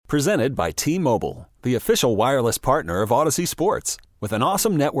Presented by T-Mobile, the official wireless partner of Odyssey Sports. With an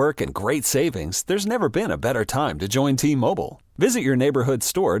awesome network and great savings, there's never been a better time to join T-Mobile. Visit your neighborhood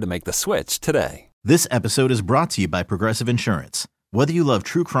store to make the switch today. This episode is brought to you by Progressive Insurance. Whether you love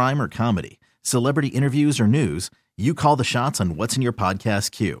true crime or comedy, celebrity interviews or news, you call the shots on what's in your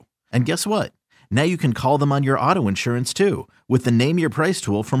podcast queue. And guess what? Now you can call them on your auto insurance too with the Name Your Price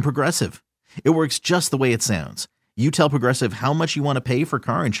tool from Progressive. It works just the way it sounds. You tell Progressive how much you want to pay for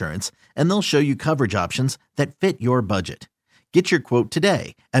car insurance, and they'll show you coverage options that fit your budget. Get your quote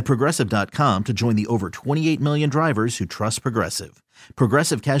today at Progressive.com to join the over 28 million drivers who trust Progressive.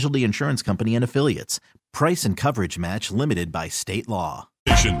 Progressive Casualty Insurance Company and Affiliates. Price and coverage match limited by state law.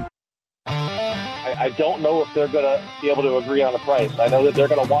 I don't know if they're going to be able to agree on a price. I know that they're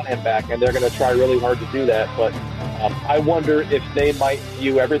going to want him back, and they're going to try really hard to do that. But I wonder if they might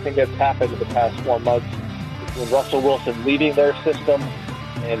view everything that's happened in the past 4 months between Russell Wilson leaving their system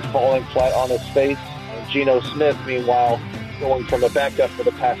and falling flat on his face, and Geno Smith, meanwhile, going from a backup for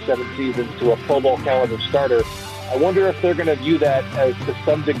the past 7 seasons to a Pro Bowl caliber starter. I wonder if they're going to view that as, to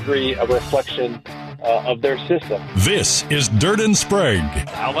some degree, a reflection of their system. This is Dirt and Sprague.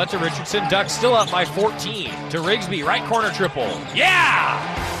 Outlet to Richardson. Ducks still up by 14. To Rigsby. Right corner triple. Yeah!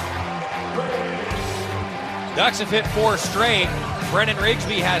 Ducks have hit 4 straight. Brendan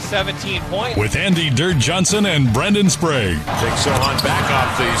Rigsby has 17 points. With Andy Dirt Johnson and Brendan Sprague. Takes Sohan back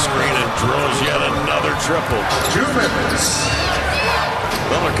off the screen and drills yet another triple. 2 minutes.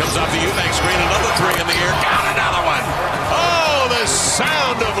 Miller comes off the Eubank screen. Another 3 in the air. Got another one. Oh, the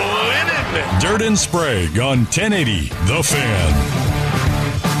sound of linen. Dirt and Sprague on 1080 The Fan.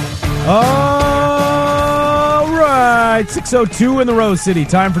 All right, 6:02 in the Rose City.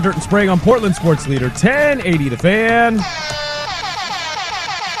 Time for Dirt and Sprague on Portland Sports Leader 1080 The Fan.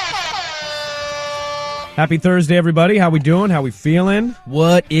 Happy Thursday, everybody. How we doing? How we feeling?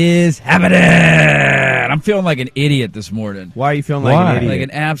 What is happening? I'm feeling like an idiot this morning. Why are you feeling like an idiot? Like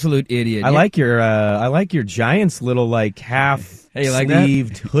an absolute idiot. I like your Giants little like half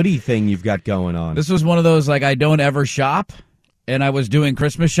sleeved hoodie thing you've got going on. This was one of those like I don't ever shop, and I was doing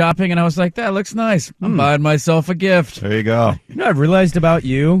Christmas shopping, and I was like, that looks nice. I'm buying myself a gift. There you go. You know what I've realized about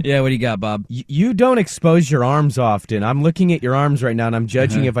you? Yeah, what do you got, Bob? You don't expose your arms often. I'm looking at your arms right now, and I'm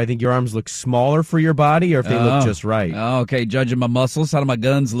judging if I think your arms look smaller for your body or if they look just right. Oh, okay, judging my muscles. How do my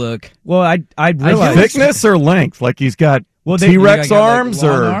guns look? Well, I'd realize. Thickness or length? Like he's got T-Rex arms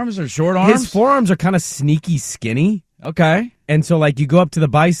like or long arms or short arms? His forearms are kind of sneaky skinny. Okay. And so, like, you go up to the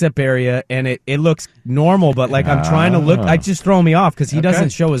bicep area, and it looks normal, but, like, I'm trying to look. I just throw me off because he doesn't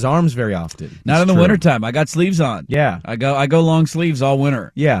show his arms very often. Not in the wintertime. I got sleeves on. Yeah. I go long sleeves all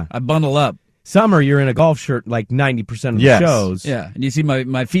winter. Yeah. I bundle up. Summer, you're in a golf shirt like 90% of the shows. Yeah, and you see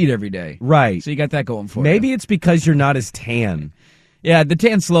my feet every day. Right. So you got that going for you. Maybe it's because you're not as tan. Yeah, the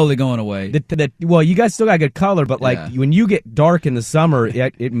tan's slowly going away. Well, you guys still got good color, but when you get dark in the summer,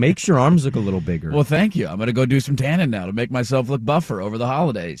 it makes your arms look a little bigger. Well, thank you. I'm going to go do some tanning now to make myself look buffer over the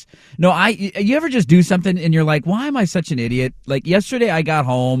holidays. No, you ever just do something and you're like, why am I such an idiot? Like yesterday I got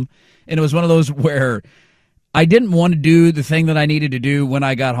home and it was one of those where I didn't want to do the thing that I needed to do when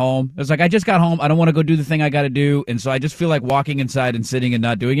I got home. It was like, I just got home. I don't want to go do the thing I got to do. And so I just feel like walking inside and sitting and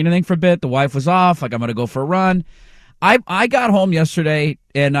not doing anything for a bit. The wife was off. Like I'm going to go for a run. I got home yesterday,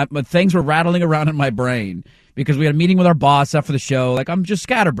 and things were rattling around in my brain because we had a meeting with our boss after the show. Like, I'm just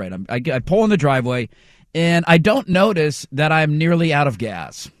scatterbrained. I pull in the driveway, and I don't notice that I'm nearly out of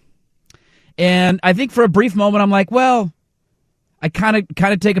gas. And I think for a brief moment, I'm like, well, I kind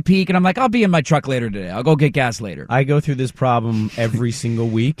of take a peek, and I'm like, I'll be in my truck later today. I'll go get gas later. I go through this problem every single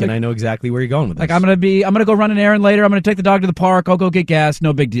week, and I know exactly where you're going with this. Like, I'm gonna go run an errand later. I'm gonna take the dog to the park. I'll go get gas.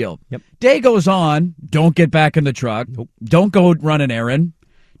 No big deal. Yep. Day goes on. Don't get back in the truck. Nope. Don't go run an errand.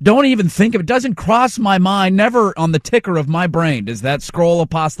 Don't even think of it. Doesn't cross my mind. Never on the ticker of my brain does that scroll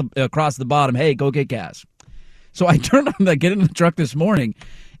across the bottom. Hey, go get gas. So I get in the truck this morning.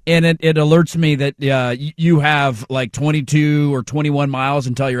 And it alerts me that you have like 22 or 21 miles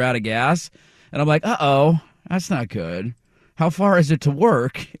until you're out of gas. And I'm like, uh-oh, that's not good. How far is it to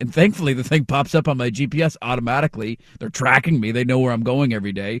work? And thankfully, the thing pops up on my GPS automatically. They're tracking me. They know where I'm going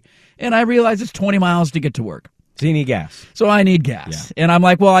every day. And I realize it's 20 miles to get to work. So you need gas. So I need gas. Yeah. And I'm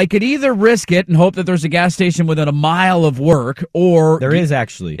like, well, I could either risk it and hope that there's a gas station within a mile of work, or... There is,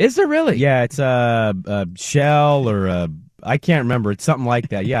 actually. Is there really? Yeah, it's a Shell or a... I can't remember. It's something like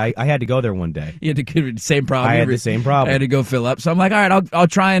that. Yeah, I had to go there one day. You had to get the same problem. I had the same problem. I had to go fill up. So I'm like, all right, I'll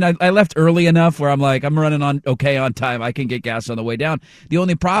try. And I left early enough where I'm like, I'm running on time. I can get gas on the way down. The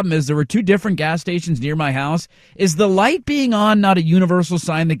only problem is there were 2 different gas stations near my house. Is the light being on not a universal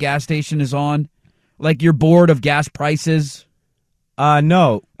sign the gas station is on? Like you're bored of gas prices?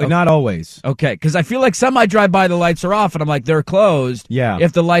 No, not always. Okay, because I feel like some I drive by, the lights are off, and I'm like, they're closed. Yeah.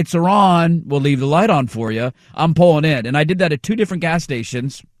 If the lights are on, we'll leave the light on for you. I'm pulling in. And I did that at 2 different gas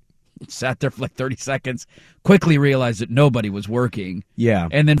stations. Sat there for like 30 seconds, quickly realized that nobody was working. Yeah.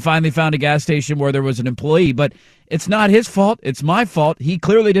 And then finally found a gas station where there was an employee. But it's not his fault. It's my fault. He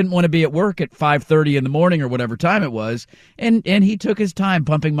clearly didn't want to be at work at 5:30 in the morning or whatever time it was. And he took his time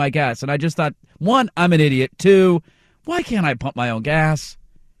pumping my gas. And I just thought, 1, I'm an idiot. 2, why can't I pump my own gas?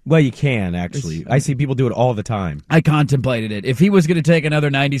 Well, you can, actually. I see people do it all the time. I contemplated it. If he was going to take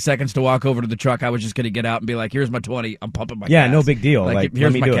another 90 seconds to walk over to the truck, I was just going to get out and be like, here's my 20. I'm pumping my gas. Yeah, no big deal. Like,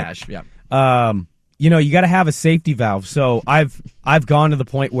 here's my cash. Yeah. You got to have a safety valve. So I've gone to the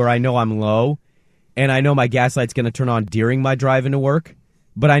point where I know I'm low, and I know my gas light's going to turn on during my drive into work,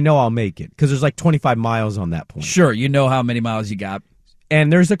 but I know I'll make it because there's like 25 miles on that point. Sure, you know how many miles you got. And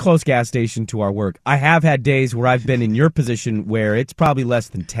there's a close gas station to our work. I have had days where I've been in your position where it's probably less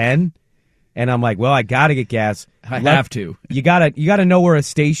than 10, and I'm like, well, I got to get gas. I have to. You gotta know where a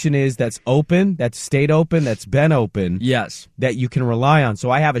station is that's open, that's stayed open, that's been open. Yes. That you can rely on.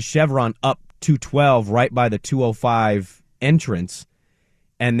 So I have a Chevron up 212 right by the 205 entrance,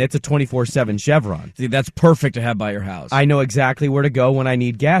 and it's a 24/7 Chevron. See, that's perfect to have by your house. I know exactly where to go when I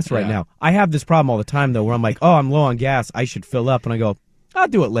need gas right now. I have this problem all the time, though, where I'm like, oh, I'm low on gas. I should fill up. And I go, I'll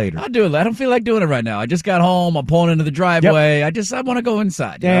do it later. I'll do it. I don't feel like doing it right now. I just got home. I'm pulling into the driveway. Yep. I want to go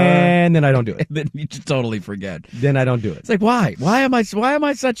inside. And then I don't do it. Then you just totally forget. Then I don't do it. It's like, why? Why am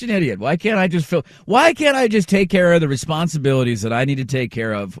I such an idiot? Why can't I just take care of the responsibilities that I need to take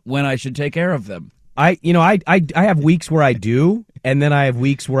care of when I should take care of them? I have weeks where I do, and then I have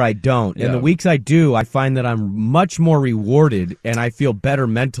weeks where I don't. Yeah. And the weeks I do, I find that I'm much more rewarded, and I feel better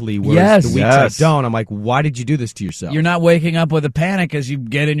mentally, whereas the weeks I don't, I'm like, why did you do this to yourself? You're not waking up with a panic as you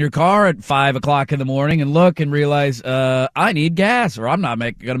get in your car at 5 o'clock in the morning and look and realize, I need gas, or I'm not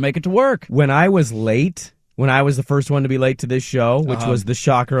going to make it to work. When I was late, when I was the first one to be late to this show, which was the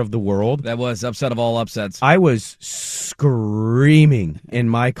shocker of the world. That was upset of all upsets. I was screaming in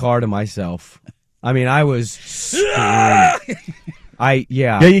my car to myself. I mean, I was screaming.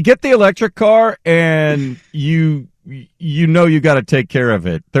 Yeah, you get the electric car and you know you got to take care of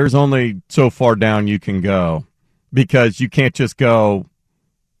it. There's only so far down you can go because you can't just go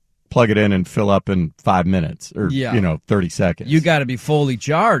plug it in and fill up in 5 minutes or 30 seconds. You got to be fully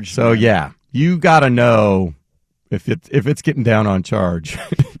charged. So you got to know if it's getting down on charge.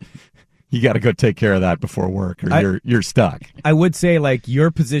 You got to go take care of that before work, or you're stuck. I would say, like,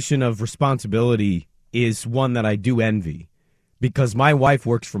 your position of responsibility is one that I do envy, because my wife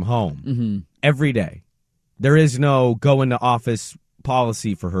works from home every day. There is no go into office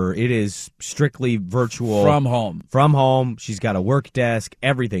policy for her. It is strictly virtual. From home. From home. She's got a work desk,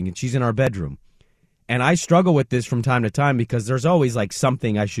 everything, and she's in our bedroom. And I struggle with this from time to time because there's always, like,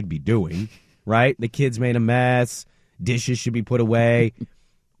 something I should be doing, right? The kids made a mess. Dishes should be put away.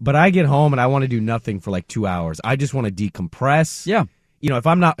 But I get home and I want to do nothing for like 2 hours. I just want to decompress. Yeah.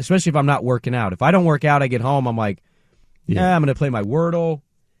 Especially if I'm not working out. If I don't work out, I get home, I'm like, I'm going to play my Wordle.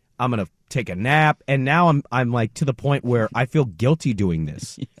 I'm going to take a nap. And now I'm like to the point where I feel guilty doing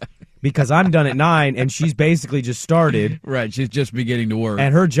this. Because I'm done at 9 and she's basically just started. Right. She's just beginning to work.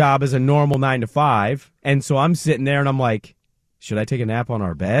 And her job is a normal 9 to 5. And so I'm sitting there and I'm like, should I take a nap on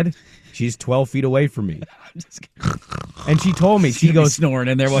our bed? She's 12 feet away from me. And she told me, she goes snoring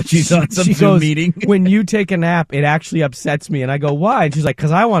in there while she's on some Zoom meeting. When you take a nap, it actually upsets me. And I go, why? And she's like,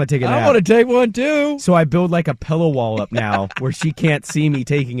 because I want to take a nap. I want to take one too. So I build like a pillow wall up now where she can't see me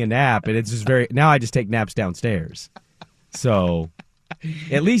taking a nap. And it's just now I just take naps downstairs. So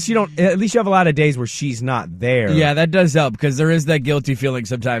at least you have a lot of days where she's not there. Yeah, that does help, because there is that guilty feeling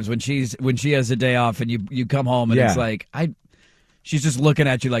sometimes when she has a day off and you come home and it's like, she's just looking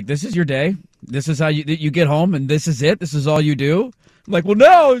at you like, this is your day. This is how you get home, and this is it. This is all you do. I'm like, well,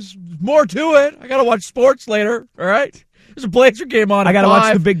 no, there's more to it. I got to watch sports later, all right? There's a Blazer game on. I got to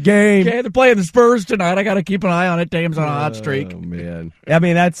watch the big game. Okay, they're playing the Spurs tonight. I got to keep an eye on it. Dame's on a hot streak. Oh, man. I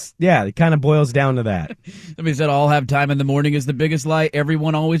mean, it kind of boils down to that. Somebody said all have time in the morning is the biggest lie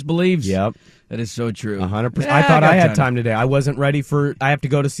everyone always believes. Yep. That is so true. 100%. I thought I had time today. I wasn't ready I have to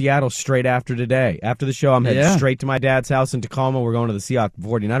go to Seattle straight after today. After the show, I'm heading straight to my dad's house in Tacoma. We're going to the Seahawks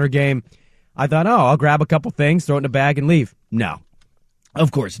 49er game. I thought, I'll grab a couple things, throw it in a bag, and leave. No.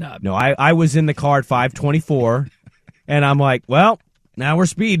 Of course not. No, I was in the car at 5:24, and I'm like, well, now we're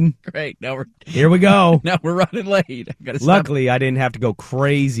speeding. Great. Here we go. Now we're running late. Luckily, I didn't have to go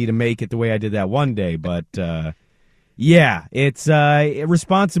crazy to make it the way I did that one day, but... Yeah, it's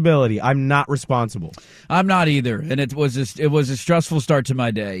responsibility. I'm not responsible. I'm not either, and it was a stressful start to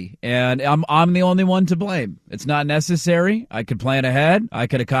my day, and I'm the only one to blame. It's not necessary. I could plan ahead. I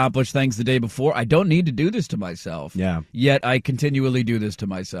could accomplish things the day before. I don't need to do this to myself. Yeah. Yet I continually do this to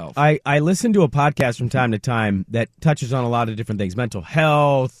myself. I listen to a podcast from time to time that touches on a lot of different things: mental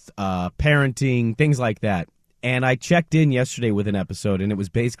health, parenting, things like that. And I checked in yesterday with an episode, and it was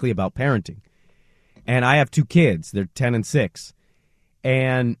basically about parenting. And I have 2 kids. They're 10 and 6.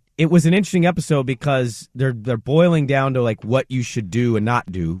 And it was an interesting episode because they're boiling down to like what you should do and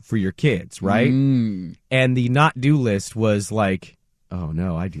not do for your kids, right? And the not do list was like, oh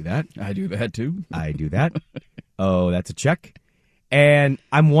no, I do that. I do that too. I do that. Oh, that's a check. And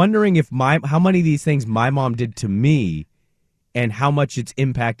I'm wondering if how many of these things my mom did to me and how much it's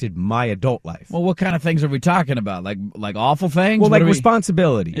impacted my adult life. Well, what kind of things are we talking about? Like awful things? Well, like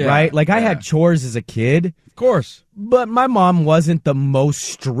responsibility, right? Like I had chores as a kid. Of course. But my mom wasn't the most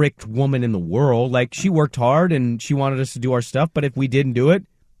strict woman in the world. Like, she worked hard and she wanted us to do our stuff, but if we didn't do it,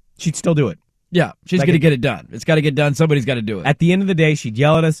 she'd still do it. Yeah, she's Like going to get it done. It's got to get done. Somebody's got to do it. At the end of the day, she'd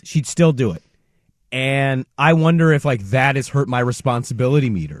yell at us. She'd still do it. And I wonder if, like, that has hurt my responsibility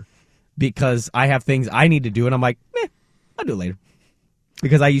meter because I have things I need to do, and I'm like, I'll do it later.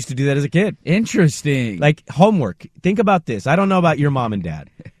 Because I used to do that as a kid. Interesting. Like, homework. Think about this. I don't know about your mom and dad.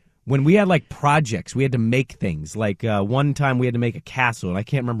 When we had, like, projects, we had to make things. Like, one time we had to make a castle, and I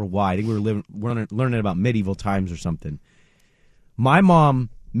can't remember why. I think we were learning about medieval times or something. My mom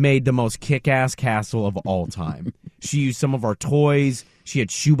made the most kick-ass castle of all time. She used some of our toys. She had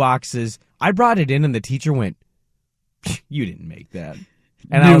shoe boxes. I brought it in, and the teacher went, "You didn't make that."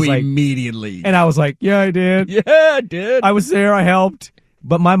 And I was like, immediately. And I was like, "Yeah, I did. Yeah, I did. I was there. I helped."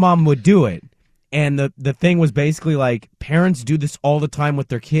 But my mom would do it. And the thing was basically like, parents do this all the time with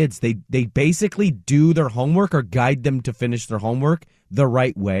their kids. They basically do their homework or guide them to finish their homework the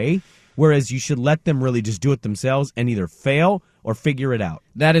right way, whereas you should let them really just do it themselves and either fail or figure it out.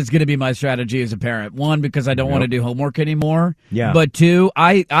 That is going to be my strategy as a parent. One, because I don't want to do homework anymore. Yeah. But two,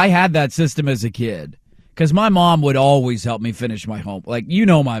 I had that system as a kid because my mom would always help me finish my homework. Like, you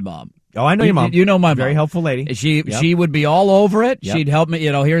know my mom. Oh, I know your mom. You know my mom. Very helpful lady. She would be all over it. Yep. She'd help me,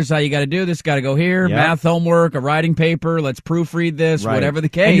 here's how you got to do this, got to go here, Yep. math homework, a writing paper, let's proofread this, Right. whatever the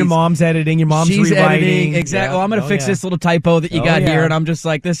case. And your mom's editing, your mom's She's rewriting. editing, exactly. Yeah. Well, I'm going to fix this little typo that you got here, and I'm just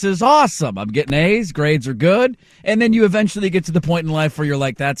like, this is awesome. I'm getting A's, grades are good. And then you eventually get to the point in life where you're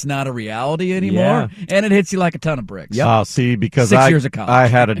like, that's not a reality anymore, and it hits you like a ton of bricks. Yep. See, because 6 years of college. I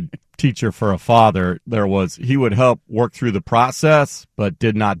had a teacher for a father. He would help work through the process, but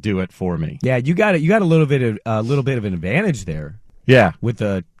did not do it for me. Yeah, you got a little bit of an advantage there. Yeah. With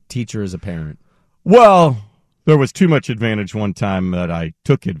a teacher as a parent. Well, there was too much advantage one time that I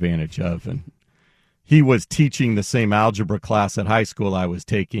took advantage of, and he was teaching the same algebra class at high school I was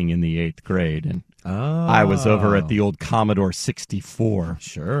taking in the 8th grade, and I was over at the old Commodore 64.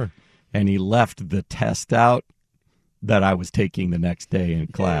 Sure. And he left the test out that I was taking the next day in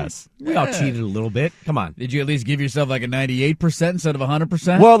class. We all cheated a little bit. Come on. Did you at least give yourself like a 98% instead of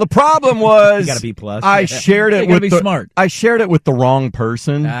 100%? Well, the problem was You got a B+. I shared it You gotta with be smart. I shared it with the wrong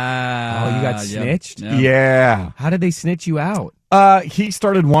person. Oh, you got snitched? Yeah. How did they snitch you out? He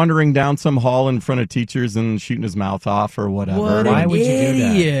started wandering down some hall in front of teachers and shooting his mouth off or whatever. Why would you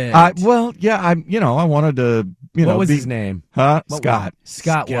do that? I wanted to, What was his name? Huh? What Scott.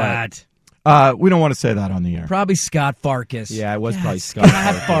 Scott what? We don't want to say that on the air. Probably Scott Farkas. Yeah, it was probably Scott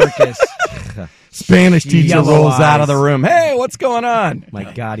Farkas. Spanish teacher Yellow rolls out of eyes. the room. Hey, what's going on?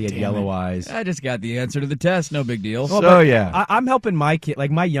 My God, he had yellow eyes. I just got the answer to the test. No big deal. I'm helping my kid.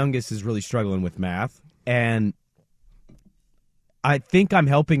 Like, my youngest is really struggling with math, and I think I'm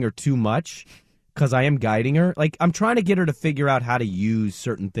helping her too much because I am guiding her. Like, I'm trying to get her to figure out how to use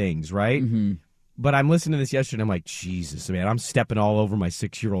certain things, right? Mm-hmm. But I'm listening to this yesterday, and I'm like, Jesus, man, I'm stepping all over my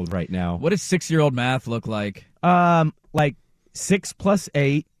 6-year-old right now. What does 6-year-old math look like? Like 6 plus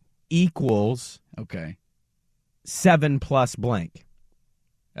 8 equals 7 plus blank.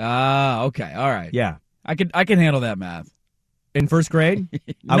 Okay, all right. Yeah. I can handle that math. In first grade?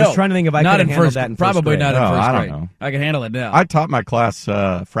 I No, was trying to think if I not could in handle first, that in first probably grade. not in No, first I don't grade. know. I can handle it now. I taught my class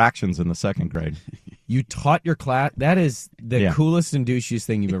fractions in the 2nd grade. You taught your class? That is the coolest and douchiest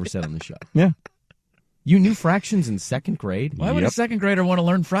thing you've ever said on the show. Yeah. You knew fractions in 2nd grade? Why would a 2nd grader want to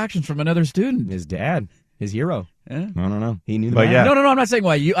learn fractions from another student? His dad, his hero. Yeah. I don't know. He knew the But math. yeah. No, I'm not saying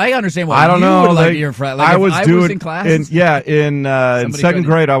why you. I understand why I don't you know. would like to hear fractions. Like I if was I doing was in class. in 2nd couldn't-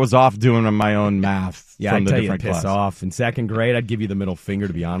 grade. I was off doing my own math. Yeah, from I'd the tell you to different piss class. off. In 2nd grade, I'd give you the middle finger,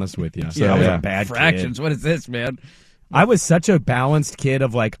 to be honest with you. So, I was yeah. a bad fractions. kid. What is this, man? I was such a balanced kid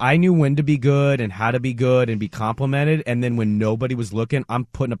of like, I knew when to be good and how to be good and be complimented. And then when nobody was looking, I'm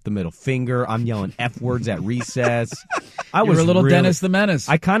putting up the middle finger. I'm yelling F words at recess. You were a little Dennis the Menace.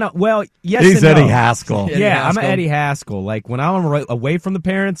 I kind of, well, yes He's and no. Eddie Haskell. Yeah, I'm an Eddie Haskell. Like when I'm away from the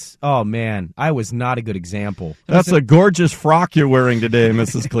parents, oh man, I was not a good example. That's a gorgeous frock you're wearing today,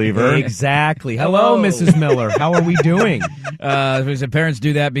 Mrs. Cleaver. Exactly. Hello, Mrs. Miller. How are we doing? The parents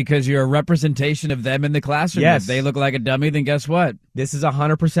do that because you're a representation of them in the classroom. Yes. If they look like a dummy, then guess what? This is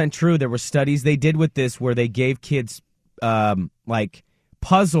 100% true. There were studies they did with this where they gave kids like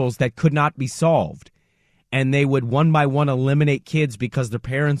puzzles that could not be solved. And they would one by one eliminate kids because their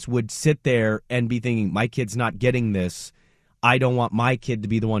parents would sit there and be thinking, my kid's not getting this. I don't want my kid to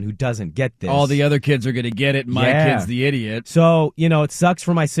be the one who doesn't get this. All the other kids are going to get it, and my kid's the idiot. So, it sucks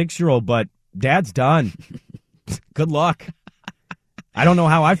for my 6-year-old, but Dad's done. Good luck. I don't know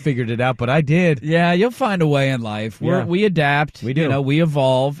how I figured it out, but I did. Yeah, you'll find a way in life. We adapt. We do. We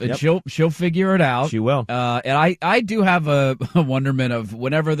evolve, and she'll figure it out. She will. And I do have a wonderment of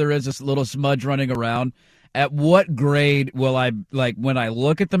whenever there is this little smudge running around, at what grade will I, like, when I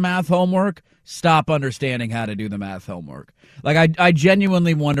look at the math homework, stop understanding how to do the math homework? Like, I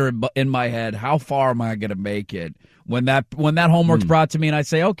genuinely wonder in my head, how far am I going to make it when that homework's brought to me and I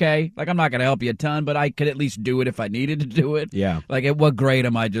say, okay, like, I'm not going to help you a ton, but I could at least do it if I needed to do it. Yeah. Like, at what grade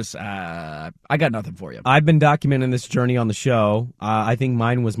am I just, I got nothing for you. I've been documenting this journey on the show. I think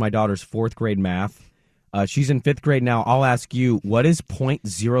mine was my daughter's 4th grade math. She's in 5th grade now. I'll ask you, what is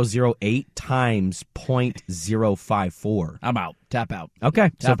 0.008 times 0.054? I'm out. Tap out.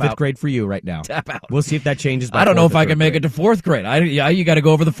 Okay, so 5th out. grade for you right now. Tap out. We'll see if that changes by I don't know if I can can make it to 4th grade. You got to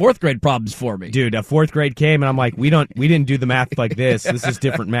go over the 4th grade problems for me. Dude, 4th grade came, and I'm like, we didn't do the math like this. This is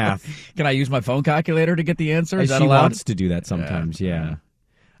different math. Can I use my phone calculator to get the answer? Is that she allowed? wants to do that sometimes, yeah.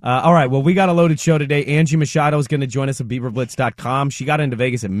 All right, well, we got a loaded show today. Angie Machado is going to join us at BeaverBlitz.com. She got into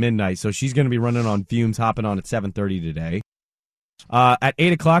Vegas at midnight, so she's going to be running on fumes, hopping on at 7:30 today. At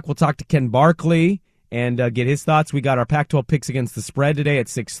 8 o'clock, we'll talk to Ken Barkley and get his thoughts. We got our Pac-12 picks against the spread today at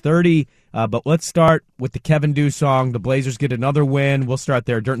 6:30. But let's start with the Kevin Dew song. The Blazers get another win. We'll start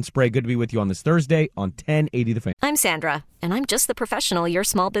there. Dirt and Spray, good to be with you on this Thursday on 1080 The Fan. I'm Sandra, and I'm just the professional your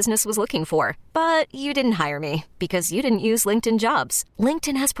small business was looking for. But you didn't hire me because you didn't use LinkedIn Jobs.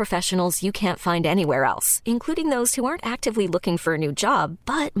 LinkedIn has professionals you can't find anywhere else, including those who aren't actively looking for a new job,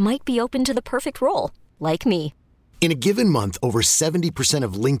 but might be open to the perfect role, like me. In a given month, over 70%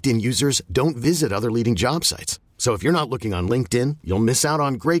 of LinkedIn users don't visit other leading job sites. So if you're not looking on LinkedIn, you'll miss out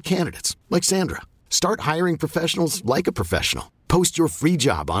on great candidates like Sandra. Start hiring professionals like a professional. Post your free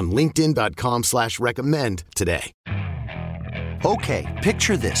job on linkedin.com/recommend today. Okay,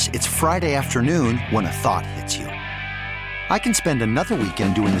 picture this. It's Friday afternoon when a thought hits you. I can spend another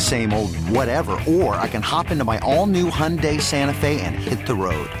weekend doing the same old whatever, or I can hop into my all-new Hyundai Santa Fe and hit the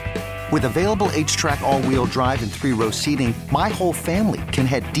road. With available H-Track all-wheel drive and 3-row seating, my whole family can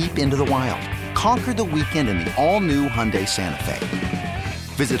head deep into the wild. Conquer the weekend in the all-new Hyundai Santa Fe.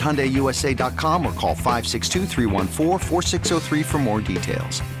 Visit HyundaiUSA.com or call 562-314-4603 for more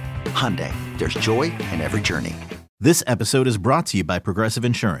details. Hyundai, there's joy in every journey. This episode is brought to you by Progressive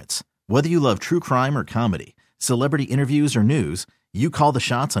Insurance. Whether you love true crime or comedy, celebrity interviews or news, you call the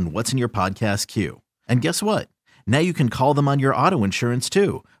shots on what's in your podcast queue. And guess what? Now you can call them on your auto insurance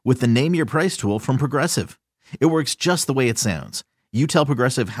too with the Name Your Price tool from Progressive. It works just the way it sounds. You tell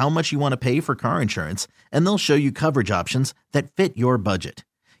Progressive how much you want to pay for car insurance, and they'll show you coverage options that fit your budget.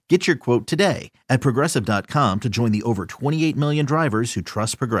 Get your quote today at Progressive.com to join the over 28 million drivers who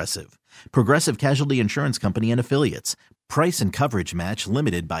trust Progressive. Progressive Casualty Insurance Company and Affiliates. Price and coverage match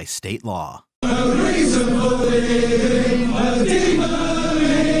limited by state law.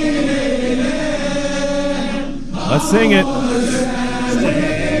 Let's sing it.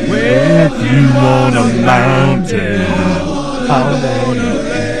 With you on a mountain, I wanna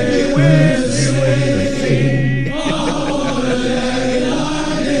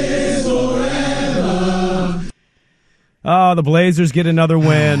Oh, the Blazers get another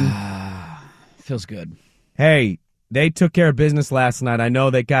win. Feels good. Hey, they took care of business last night. I know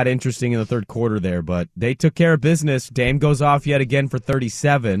they got interesting in the third quarter there, but they took care of business. Dame goes off yet again for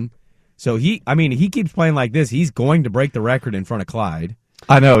 37. So he keeps playing like this. He's going to break the record in front of Clyde.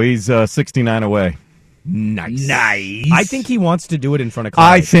 I know, he's 69 away. Nice. I think he wants to do it in front of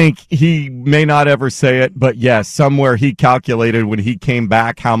Clyde. I think he may not ever say it, but yes, somewhere he calculated when he came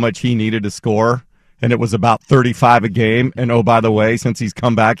back how much he needed to score, and it was about 35 a game. And, oh, by the way, since he's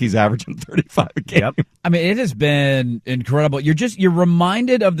come back, he's averaging 35 a game. Yep. I mean, it has been incredible. You're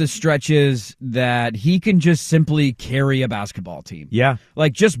reminded of the stretches that he can just simply carry a basketball team. Yeah.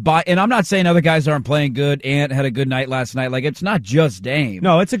 Like, and I'm not saying other guys aren't playing good. Ant had a good night last night. Like, it's not just Dame.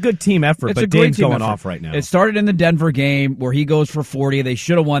 No, it's a good team effort, but Dame's going off right now. It started in the Denver game where he goes for 40. They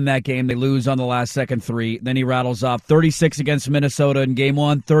should have won that game. They lose on the last second three. Then he rattles off 36 against Minnesota in game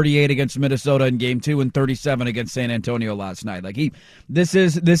 1, 38 against Minnesota in game 2, and 37 against San Antonio last night. Like these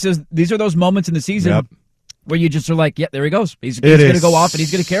are those moments in the season where you just are like, yeah, there he goes. He's going to go off and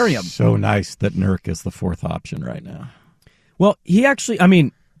he's going to carry him. So nice that Nurk is the fourth option right now. Well, he actually, I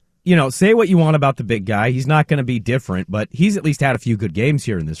mean, say what you want about the big guy. He's not going to be different, but he's at least had a few good games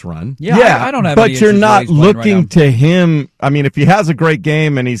here in this run. Yeah, I don't have. But you're not looking to him. I mean, if he has a great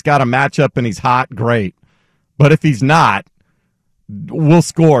game and he's got a matchup and he's hot, great. But if he's not, we'll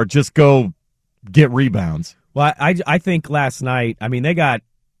score. Just go get rebounds. Well, I think last night, I mean, they got.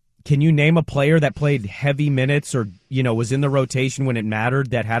 Can you name a player that played heavy minutes or, was in the rotation when it mattered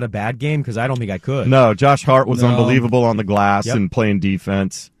that had a bad game? Because I don't think I could. No, Josh Hart was unbelievable on the glass and playing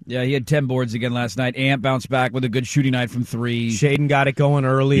defense. Yeah, he had 10 boards again last night. Ant bounced back with a good shooting night from 3. Shaden got it going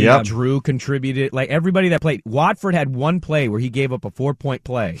early. Yep. Drew contributed. Like, everybody that played. Watford had one play where he gave up a 4-point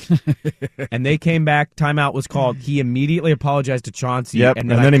play. And they came back. Timeout was called. He immediately apologized to Chauncey. Yep,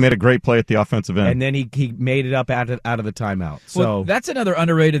 and then he made a great play at the offensive end. And then he made it up out of the timeout. So that's another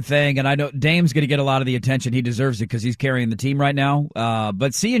underrated thing, and I know Dame's going to get a lot of the attention. He deserves it because he's carrying the team right now.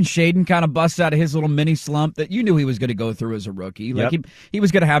 But seeing Shaden kind of bust out of his little mini slump that you knew he was going to go through as a rookie. Like he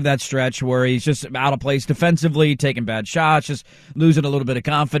was going to have that stretch where he's just out of place defensively, taking bad shots, just losing a little bit of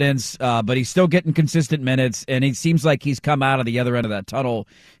confidence, but he's still getting consistent minutes, and it seems like he's come out of the other end of that tunnel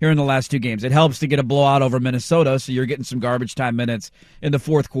here in the last 2 games. It helps to get a blowout over Minnesota, so you're getting some garbage time minutes in the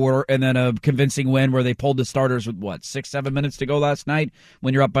fourth quarter, and then a convincing win where they pulled the starters with, 6-7 minutes to go last night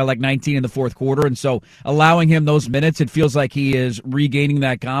when you're up by like 19 in the fourth quarter, and so allowing him those minutes, it feels like he is regaining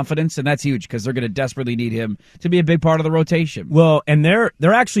that confidence, and that's huge because they're going to desperately need him to be a big part of the rotation. Well, and they're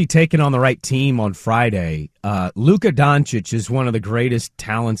actually taking on the right team on Friday. Luka Doncic is one of the greatest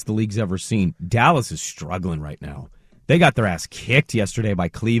talents the league's ever seen. Dallas is struggling right now. They got their ass kicked yesterday by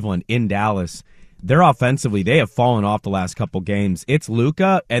Cleveland in Dallas. They're offensively, they have fallen off the last couple games. It's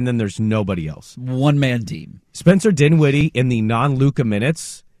Luka, and then there's nobody else. One-man team. Spencer Dinwiddie in the non-Luka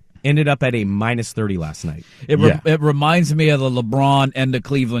minutes ended up at a -30 last night. It reminds me of the LeBron and the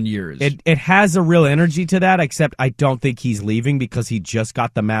Cleveland years. It has a real energy to that, except I don't think he's leaving because he just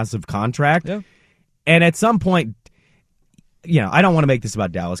got the massive contract. Yeah. And at some point, I don't want to make this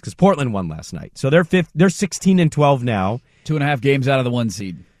about Dallas because Portland won last night. So they're 16-12 now. 2.5 games out of the 1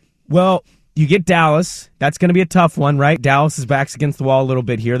 seed. Well, you get Dallas. That's going to be a tough one, right? Dallas' back's against the wall a little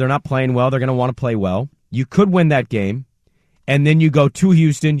bit here. They're not playing well. They're going to want to play well. You could win that game. And then you go to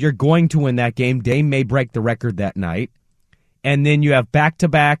Houston. You're going to win that game. Dame may break the record that night. And then you have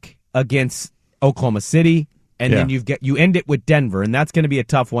back-to-back against Oklahoma City. And then you end it with Denver. And that's going to be a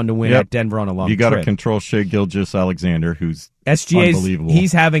tough one to win at Denver on a long trip. You got to control Shai Gilgeous-Alexander, who's SGA's, unbelievable.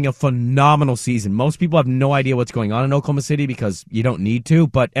 He's having a phenomenal season. Most people have no idea what's going on in Oklahoma City because you don't need to.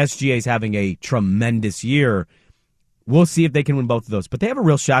 But SGA's having a tremendous year. We'll see if they can win both of those. But they have a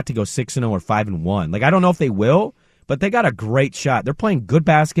real shot to go 6-0 or 5-1. Like, I don't know if they will. But they got a great shot. They're playing good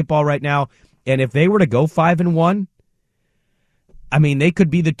basketball right now. And if they were to go 5-1, I mean, they could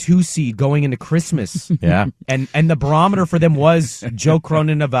be the 2 seed going into Christmas. Yeah. And the barometer for them was Joe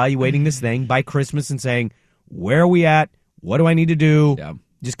Cronin evaluating this thing by Christmas and saying, where are we at? What do I need to do? Yeah.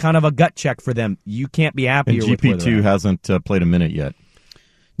 Just kind of a gut check for them. You can't be happier with where they're at. GP2 hasn't played a minute yet.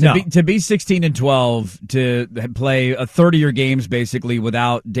 To be 16-12, to play a 30-year games basically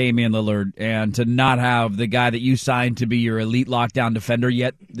without Damian Lillard, and to not have the guy that you signed to be your elite lockdown defender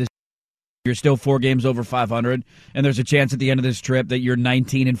yet, you're still 4 games over 500, and there's a chance at the end of this trip that you're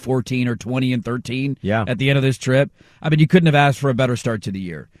 19-14 or 20-13 at the end of this trip. I mean, you couldn't have asked for a better start to the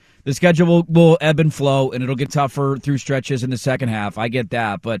year. The schedule will ebb and flow, and it'll get tougher through stretches in the second half. I get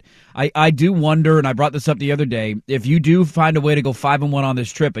that. But I do wonder, and I brought this up the other day, if you do find a way to go 5-1 on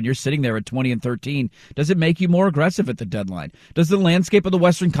this trip and you're sitting there at 20-13, does it make you more aggressive at the deadline? Does the landscape of the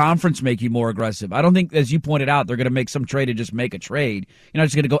Western Conference make you more aggressive? I don't think, as you pointed out, they're going to make some trade to just make a trade. You're not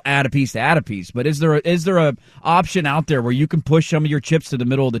just going to go add a piece to add a piece. But is there a option out there where you can push some of your chips to the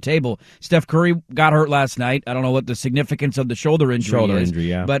middle of the table? Steph Curry got hurt last night. I don't know what the significance of the shoulder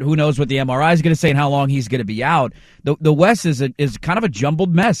injury is. But who knows what the MRI is going to say and how long he's going to be out. The West is kind of a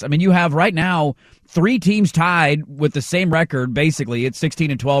jumbled mess. I mean, you have right now three teams tied with the same record, basically. It's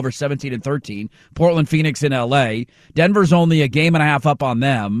 16-12 or 17-13. Portland, Phoenix, and LA. Denver's only a game and a half up on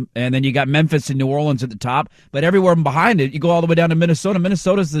them. And then you got Memphis and New Orleans at the top. But everywhere behind it, you go all the way down to Minnesota.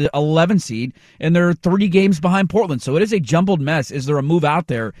 Minnesota's the 11 seed, and they're 3 games behind Portland. So it is a jumbled mess. Is there a move out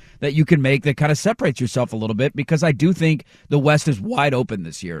there that you can make that kind of separates yourself a little bit? Because I do think the West is wide open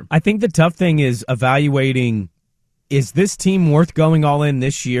this year. I think the tough thing is evaluating, is this team worth going all in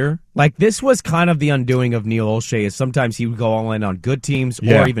this year? Like, this was kind of the undoing of Neil Olshey, is sometimes he would go all in on good teams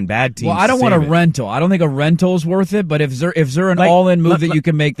or even bad teams. Well, I don't want a rental. I don't think a rental is worth it, but if there an all-in move that you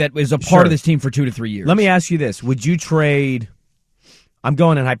can make that is a part of this team for 2 to 3 years. Let me ask you this. Would you trade, I'm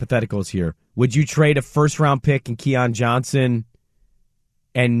going in hypotheticals here, would you trade a first-round pick in Keon Johnson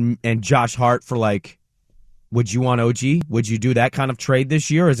and Josh Hart for, like, would you want OG? Would you do that kind of trade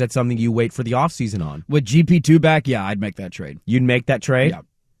this year, or is that something you wait for the offseason on? With GP2 back, yeah, I'd make that trade. You'd make that trade? Yeah.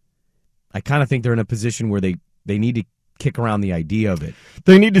 I kind of think they're in a position where they need to kick around the idea of it.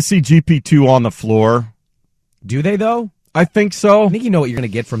 They need to see GP2 on the floor. Do they, though? I think so. I think you know what you're going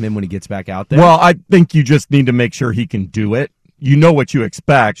to get from him when he gets back out there. Well, I think you just need to make sure he can do it. You know what you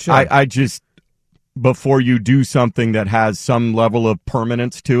expect. Sure. I just, before you do something that has some level of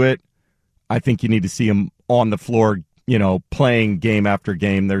permanence to it, I think you need to see him on the floor, playing game after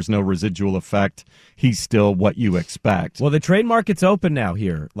game. There's no residual effect. He's still what you expect. Well, the trade market's open now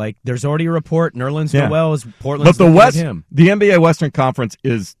here. Like, there's already a report. Nerlens Noel is Portland's But the West, him. the NBA Western Conference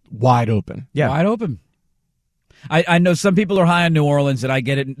is wide open. Yeah. Wide open. I know some people are high on New Orleans, and I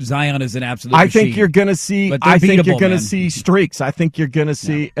get it. Zion is an absolute machine. I think you're going to see. I think you're going to see streaks. I think you're going to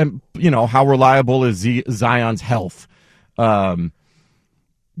see, and how reliable is Zion's health.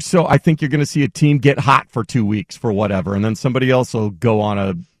 So I think you're going to see a team get hot for 2 weeks for whatever, and then somebody else will go on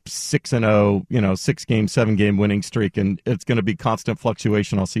a 6-0, 6-game, 7-game winning streak, and it's going to be constant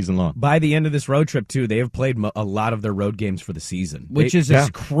fluctuation all season long. By the end of this road trip, too, they have played a lot of their road games for the season. Which is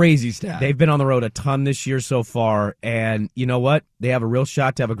a crazy stat. They've been on the road a ton this year so far, and you know what? They have a real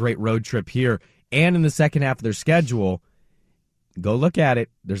shot to have a great road trip here. And in the second half of their schedule, go look at it.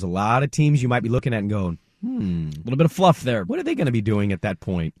 There's a lot of teams you might be looking at and going, a little bit of fluff there. What are they going to be doing at that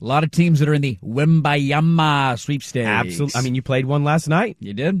point? A lot of teams that are in the Wembayama sweepstakes. Absolutely. I mean, you played one last night.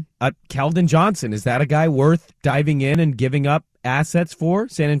 You did. Keldon Johnson, is that a guy worth diving in and giving up assets for?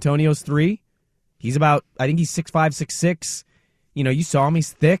 San Antonio's 3. He's about, I think he's 6'5", 6'6". You saw him.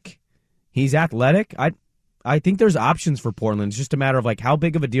 He's thick. He's athletic. I think there's options for Portland. It's just a matter of, like, how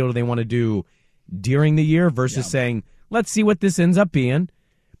big of a deal do they want to do during the year versus saying, let's see what this ends up being.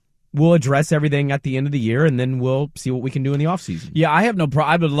 We'll address everything at the end of the year, and then we'll see what we can do in the offseason. Yeah, I have no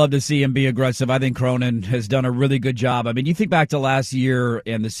problem. I would love to see him be aggressive. I think Cronin has done a really good job. I mean, you think back to last year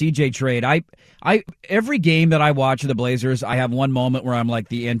and the CJ trade. I every game that I watch of the Blazers, I have one moment where I'm like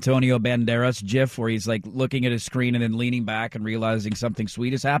the Antonio Banderas gif, where he's like looking at his screen and then leaning back and realizing something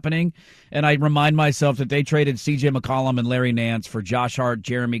sweet is happening. And I remind myself that they traded CJ McCollum and Larry Nance for Josh Hart,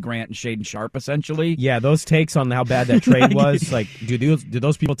 Jeremy Grant, and Shaedon Sharpe, essentially. Yeah, those takes on how bad that trade was. Like, do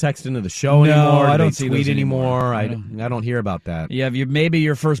those people text into the show anymore? I don't see tweet anymore. I don't hear about that. Yeah, maybe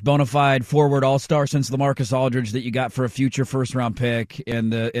your first bona fide forward all-star since LaMarcus Aldridge that you got for a future first-round pick in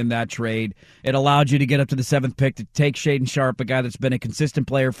that trade. It allowed you to get up to the 7th pick to take Shaedon Sharpe, a guy that's been a consistent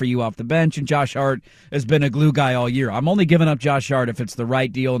player for you off the bench, and Josh Hart has been a glue guy all year. I'm only giving up Josh Hart if it's the right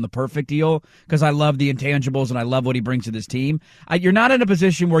deal and the perfect deal, because I love the intangibles and I love what he brings to this team. You're not in a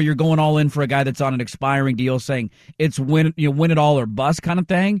position where you're going all in for a guy that's on an expiring deal saying it's win it all or bust kind of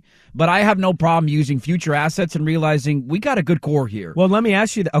thing, but I have no problem using future assets and realizing we got a good core here. Well, let me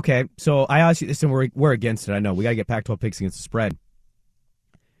ask you, okay, so I asked you this, and we're against it. I know. We got to get Pac-12 picks against the spread.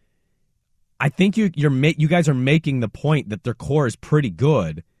 I think you guys are making the point that their core is pretty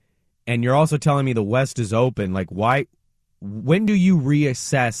good, and you're also telling me the West is open. Like, why? When do you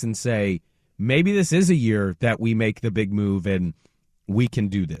reassess and say, maybe this is a year that we make the big move and we can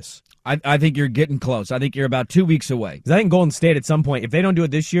do this? I think you're getting close. I think you're about 2 weeks away. Because I think Golden State at some point, if they don't do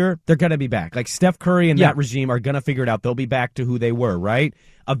it this year, they're going to be back. Like Steph Curry and that regime are going to figure it out. They'll be back to who they were, right?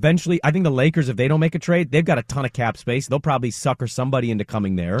 Eventually, I think the Lakers, if they don't make a trade, they've got a ton of cap space. They'll probably sucker somebody into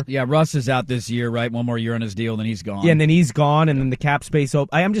coming there. Yeah, Russ is out this year, right? One more year on his deal, then he's gone. Yeah, and then he's gone, and then the cap space.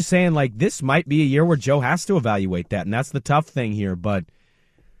 I'm just saying, like, this might be a year where Joe has to evaluate that, and that's the tough thing here, but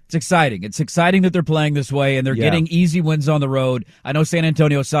it's exciting. It's exciting that they're playing this way, and they're getting easy wins on the road. I know San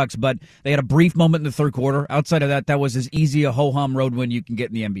Antonio sucks, but they had a brief moment in the third quarter. Outside of that, that was as easy a ho-hum road win you can get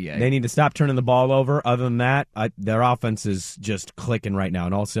in the NBA. They need to stop turning the ball over. Other than that, their offense is just clicking right now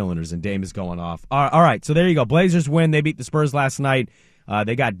in all cylinders, and Dame is going off. All right, so there you go. Blazers win. They beat the Spurs last night.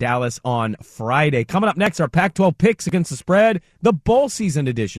 They got Dallas on Friday. Coming up next, our Pac-12 picks against the spread, the bowl season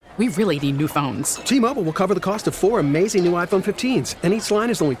edition. We really need new phones. T-Mobile will cover the cost of 4 amazing new iPhone 15s, and each line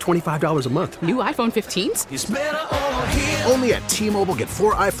is only $25 a month. New iPhone 15s? It's better over here. Only at T-Mobile, get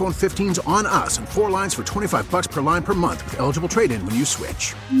 4 iPhone 15s on us and 4 lines for $25 per line per month with eligible trade-in when you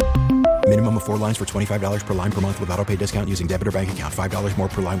switch. Minimum of 4 lines for $25 per line per month with autopay discount using debit or bank account. $5 more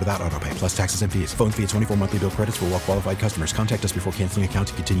per line without autopay, plus taxes and fees. Phone fee at 24 monthly bill credits for well-qualified customers. Contact us before canceling account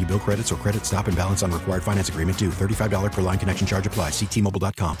to continue bill credits or credit stop and balance on required finance agreement due. $35 per line connection charge applies. See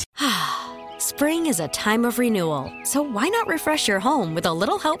T-Mobile.com. Spring is a time of renewal, so why not refresh your home with a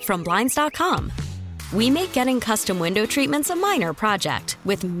little help from Blinds.com? We make getting custom window treatments a minor project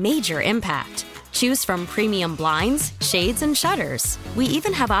with major impact. Choose from premium blinds, shades, and shutters. We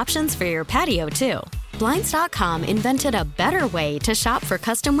even have options for your patio, too. Blinds.com invented a better way to shop for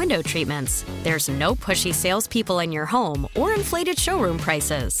custom window treatments. There's no pushy salespeople in your home or inflated showroom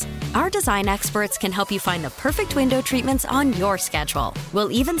prices. Our design experts can help you find the perfect window treatments on your schedule.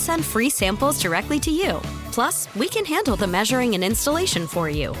 We'll even send free samples directly to you. Plus, we can handle the measuring and installation for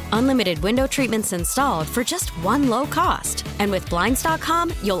you. Unlimited window treatments installed for just one low cost. And with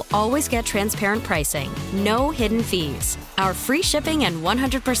Blinds.com, you'll always get transparent pricing. No hidden fees. Our free shipping and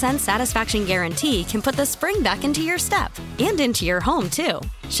 100% satisfaction guarantee can put the spring back into your step and into your home, too.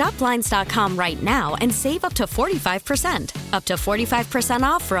 Shop Blinds.com right now and save up to 45%. Up to 45%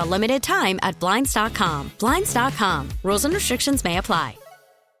 off for a limited time at Blinds.com. Blinds.com. Rules and restrictions may apply.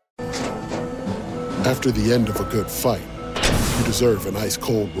 After the end of a good fight, you deserve an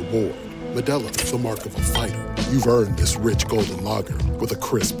ice-cold reward. Modelo is the mark of a fighter. You've earned this rich golden lager with a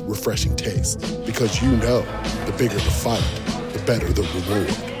crisp, refreshing taste. Because you know, the bigger the fight, the better the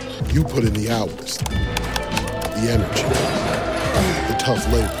reward. You put in the hours, the energy, the tough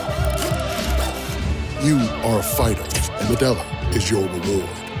labor. You are a fighter, and Modelo is your reward.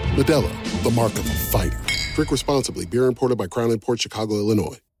 Modelo, the mark of a fighter. Drink responsibly. Beer imported by Crown Imports, Chicago,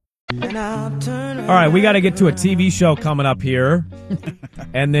 Illinois. All right, we got to get to a TV show coming up here.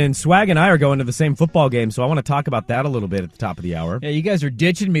 And then Swag and I are going to the same football game, so I want to talk about that a little bit at the top of the hour. Yeah, you guys are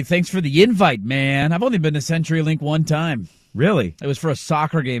ditching me. Thanks for the invite, man. I've only been to CenturyLink one time. Really? It was for a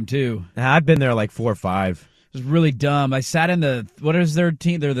soccer game, too. I've been there like 4 or 5. It was really dumb. I sat in the, what is their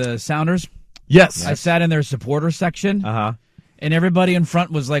team? They're the Sounders? Yes. I sat in their supporter section. Uh-huh. And everybody in front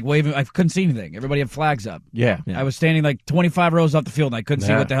was like waving. I couldn't see anything. Everybody had flags up. Yeah. I was standing like 25 rows off the field, and I couldn't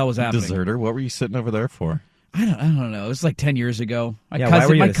see what the hell was happening. Deserter. What were you sitting over there for? I don't know. It was like 10 years ago.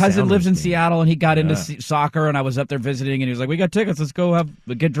 My cousin lives in Seattle, and he got into soccer, and I was up there visiting, and he was like, "We got tickets. Let's go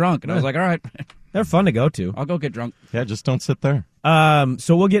get drunk." And I was like, "All right." They're fun to go to. I'll go get drunk. Yeah, just don't sit there.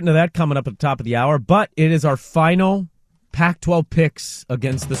 So we'll get into that coming up at the top of the hour, but it is our final Pac-12 picks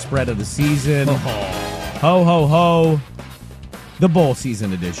against the spread of the season. Ho, ho, ho. The bowl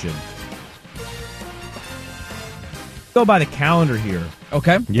season edition. Go by the calendar here.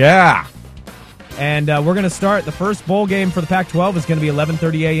 Okay. Yeah. And we're going to start. The first bowl game for the Pac-12 is going to be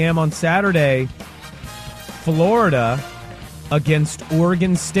 11:30 a.m. on Saturday. Florida against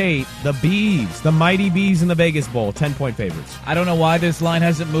Oregon State. The Bees, the mighty Bees in the Vegas Bowl, 10-point favorites. I don't know why this line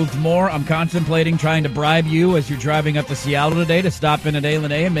hasn't moved more. I'm contemplating trying to bribe you as you're driving up to Seattle today to stop in at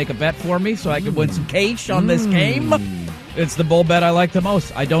A&A and make a bet for me so I can win some cash on this game. It's the bowl bet I like the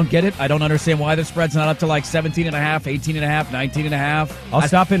most. I don't get it. I don't understand why the spread's not up to like 17.5, 18.5, 19.5. I'll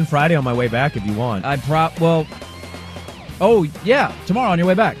stop in Friday on my way back if you want. Oh, yeah, tomorrow on your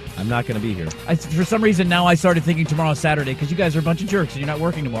way back. I'm not going to be here. For some reason, now I started thinking tomorrow's Saturday because you guys are a bunch of jerks and you're not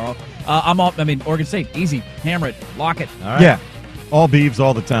working tomorrow. Oregon State, easy. Hammer it. Lock it. All right. Yeah. All Beavs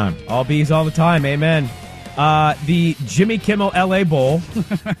all the time. All Bees all the time. Amen. The Jimmy Kimmel L.A. Bowl.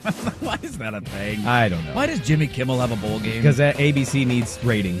 Why is that a thing? I don't know. Why does Jimmy Kimmel have a bowl game? Because ABC needs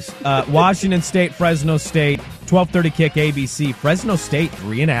ratings. Washington State, Fresno State, 12:30 kick ABC. Fresno State,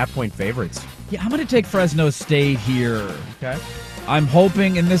 3.5-point favorites. Yeah, I'm going to take Fresno State here. Okay. I'm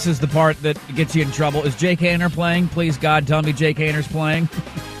hoping, and this is the part that gets you in trouble, is Jake Haener playing? Please, God, tell me Jake Haener's playing.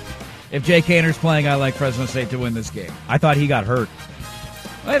 If Jake Haener's playing, I like Fresno State to win this game. I thought he got hurt.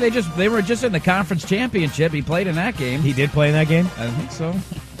 Well, they were just in the conference championship. He played in that game. He did play in that game? I think so.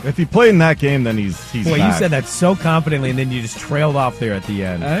 If he played in that game, then he's Boy, back. You said that so confidently, and then you just trailed off there at the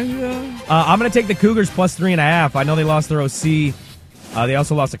end. I'm going to take the Cougars plus 3.5. I know they lost their OC. They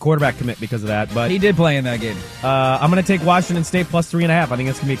also lost a quarterback commit because of that. But he did play in that game. I'm going to take Washington State plus 3.5. I think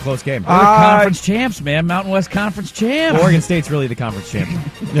it's going to be a close game. They're conference champs, man. Mountain West Conference champs. Oregon State's really the conference champion.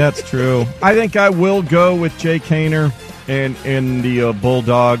 That's true. I think I will go with Jake Haener and the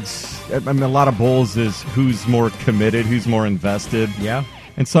Bulldogs. I mean, a lot of bowls is who's more committed, who's more invested. Yeah.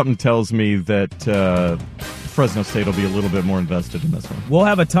 And something tells me that Fresno State will be a little bit more invested in this one. We'll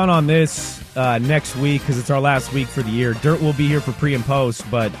have a ton on this next week because it's our last week for the year. Dirt will be here for pre and post,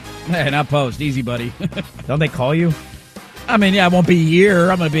 but... Hey, not post. Easy, buddy. Don't they call you? I mean, yeah, I won't be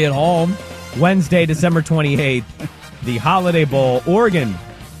here. I'm going to be at home. Wednesday, December 28th, the Holiday Bowl, Oregon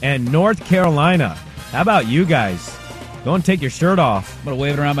and North Carolina. How about you guys? Go and take your shirt off. I'm going to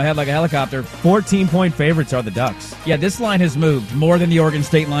wave it around my head like a helicopter. 14-point favorites are the Ducks. Yeah, this line has moved more than the Oregon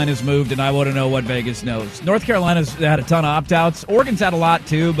State line has moved, and I want to know what Vegas knows. North Carolina's had a ton of opt-outs. Oregon's had a lot,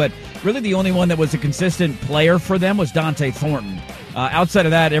 too, but really the only one that was a consistent player for them was Dante Thornton. Outside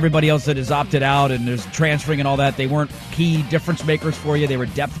of that, everybody else that has opted out and there's transferring and all that, they weren't key difference makers for you. They were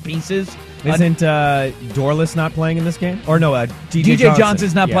depth pieces. Isn't Dorless not playing in this game? Or no, DJ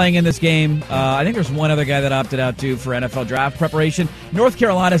Johnson's not playing in this game. I think there's one other guy that opted out, too, for NFL draft preparation. North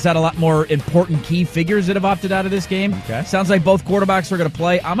Carolina's had a lot more important key figures that have opted out of this game. Okay. Sounds like both quarterbacks are going to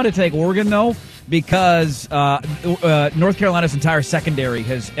play. I'm going to take Oregon, though, because North Carolina's entire secondary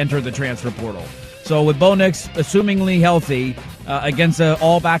has entered the transfer portal. So with Bo Nix assumingly healthy against an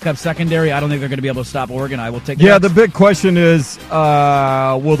all-backup secondary, I don't think they're going to be able to stop Oregon. I will take the Ducks. The big question is,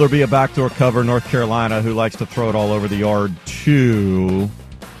 will there be a backdoor cover? North Carolina, who likes to throw it all over the yard, too.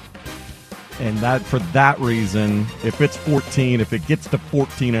 And that for that reason, if it's 14, if it gets to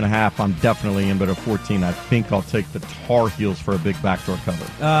 14.5, I'm definitely in. But at 14, I think I'll take the Tar Heels for a big backdoor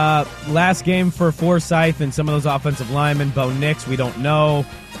cover. Last game for Forsyth and some of those offensive linemen. Bo Nix, we don't know.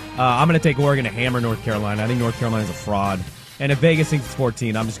 I'm going to take Oregon to hammer North Carolina. I think North Carolina's a fraud. And if Vegas thinks it's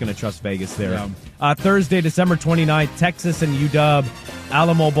 14, I'm just going to trust Vegas there. Yeah. Thursday, December 29th, Texas and UW,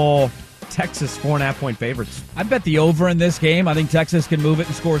 Alamo Bowl. Texas 4.5-point favorites. I bet the over in this game. I think Texas can move it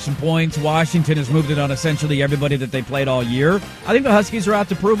and score some points. Washington has moved it on essentially everybody that they played all year. I think the Huskies are out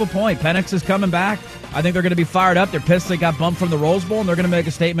to prove a point. Penix is coming back. I think they're going to be fired up. They're pissed they got bumped from the Rose Bowl, and they're going to make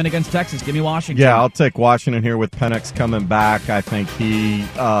a statement against Texas. Give me Washington. Yeah, I'll take Washington here with Penix coming back. I think he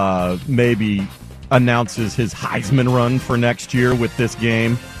maybe announces his Heisman run for next year with this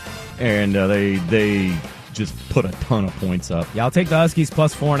game, and they just put a ton of points up. Yeah, I'll take the Huskies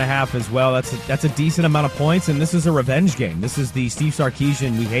plus 4.5 as well. That's a decent amount of points, and this is a revenge game. This is the Steve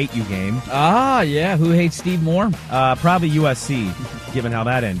Sarkisian "We Hate You" game. Ah, yeah. Who hates Steve more? Probably USC, given how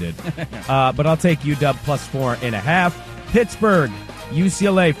that ended. But I'll take UW plus 4.5. Pittsburgh,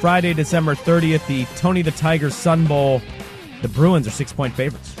 UCLA, Friday, December 30th, the Tony the Tiger Sun Bowl. The Bruins are 6-point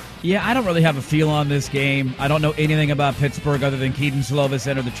favorites. Yeah, I don't really have a feel on this game. I don't know anything about Pittsburgh other than Keaton Slovis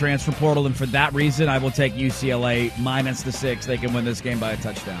entered the transfer portal, and for that reason, I will take UCLA minus the 6. They can win this game by a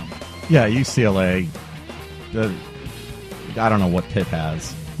touchdown. Yeah, UCLA. I don't know what Pitt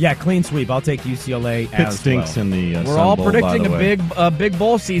has. Yeah, clean sweep. I'll take UCLA Pitt as stinks well. in the We're Sun all Bowl, predicting by the way. a big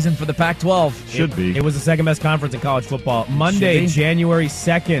bowl season for the Pac-12. Should be. It was the second best conference in college football. Monday, January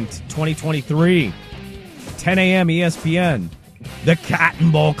 2nd, 2023, 10 a.m. ESPN. The Cotton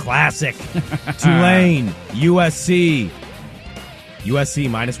Bowl Classic. Tulane, USC. USC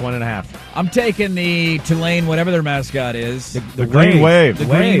minus 1.5. I'm taking the Tulane, whatever their mascot is. The Green Wave. The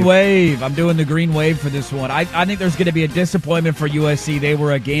Green Wave. I'm doing the Green Wave for this one. I think there's going to be a disappointment for USC. They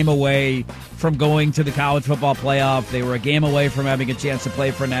were a game away from going to the college football playoff. They were a game away from having a chance to play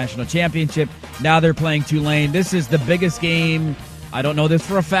for a national championship. Now they're playing Tulane. This is the biggest game, I don't know this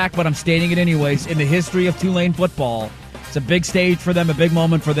for a fact, but I'm stating it anyways, in the history of Tulane football. It's a big stage for them, a big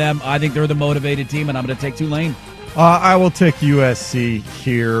moment for them. I think they're the motivated team, and I'm going to take Tulane. I will take USC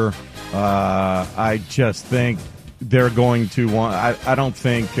here. I just think they're going to want... I don't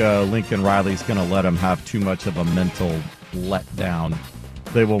think Lincoln Riley's going to let them have too much of a mental letdown.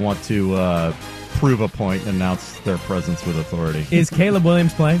 They will want to prove a point and announce their presence with authority. Is Caleb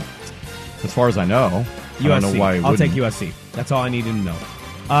Williams playing? As far as I know. USC. I don't know why he I'll wouldn't. take USC. That's all I needed to know.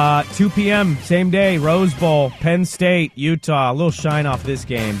 2 p.m., same day, Rose Bowl, Penn State, Utah. A little shine off this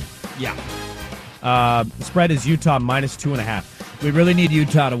game. Yeah. The spread is Utah minus 2.5. We really need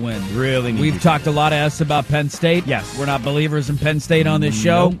Utah to win. Really need We've Utah. talked a lot of S about Penn State. Yes. We're not believers in Penn State on this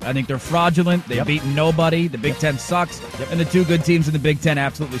show. Nope. I think they're fraudulent. They've beaten nobody. The Big Ten sucks. And the two good teams in the Big Ten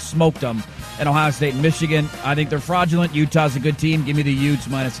absolutely smoked them. And Ohio State and Michigan, I think they're fraudulent. Utah's a good team. Give me the Utes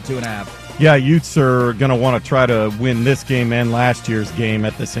minus the 2.5. Yeah, Utes are going to want to try to win this game and last year's game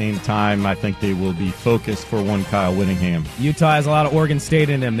at the same time. I think they will be focused for one Kyle Whittingham. Utah has a lot of Oregon State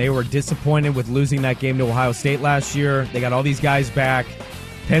in them. They were disappointed with losing that game to Ohio State last year. They got all these guys back.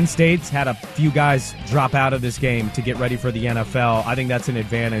 Penn State's had a few guys drop out of this game to get ready for the NFL. I think that's an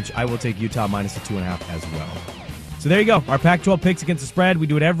advantage. I will take Utah minus the 2.5 as well. So there you go. Our Pac-12 picks against the spread.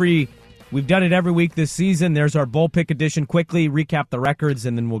 We've done it every week this season. There's our bowl pick edition. Quickly recap the records,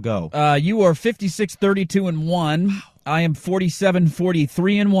 and then we'll go. You are 56-32-1. I am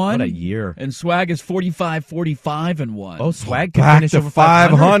 47-43-1. What a year. And Swag is 45-45-1. Oh, Swag can Back finish to over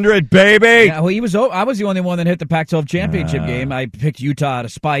 500, baby. Yeah, well, I was the only one that hit the Pac-12 championship game. I picked Utah out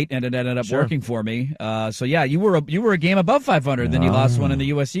of spite, and it ended up working for me. So yeah, you were a game above 500. Then you lost one in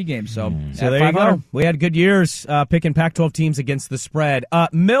the USC game. So there you go. We had good years picking Pac-12 teams against the spread.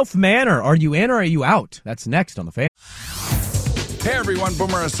 MILF Manor, are you in or are you out? That's next on the Fan. Hey everyone,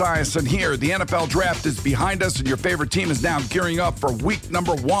 Boomer Esiason here. The NFL Draft is behind us and your favorite team is now gearing up for week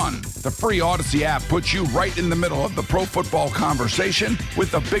number 1. The free Odyssey app puts you right in the middle of the pro football conversation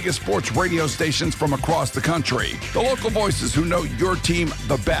with the biggest sports radio stations from across the country. The local voices who know your team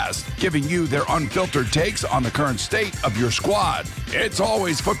the best, giving you their unfiltered takes on the current state of your squad. It's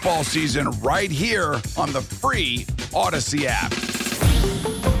always football season right here on the free Odyssey app.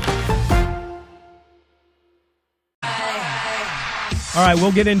 All right,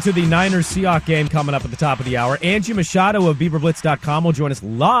 we'll get into the Niners-Seahawks game coming up at the top of the hour. Angie Machado of BeaverBlitz.com will join us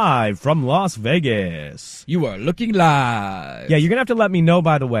live from Las Vegas. You are looking live. Yeah, you're going to have to let me know,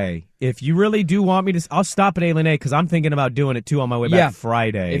 by the way. If you really do want me to, I'll stop at A-Lane A because I'm thinking about doing it, too, on my way back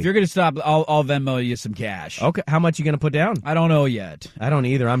Friday. If you're going to stop, I'll Venmo you some cash. Okay, how much you going to put down? I don't know yet. I don't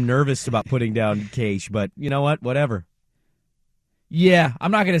either. I'm nervous about putting down cash, but you know what? Whatever. Yeah,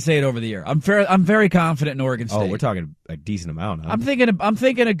 I'm not going to say it over the air. I'm very confident in Oregon State. Oh, we're talking a decent amount. Huh? I'm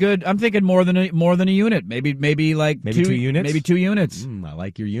thinking more than a unit. Maybe two units. Maybe 2 units. I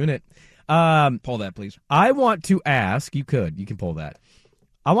like your unit. Pull that, please. I want to ask. You can pull that.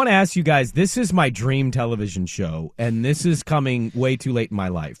 I want to ask you guys. This is my dream television show, and this is coming way too late in my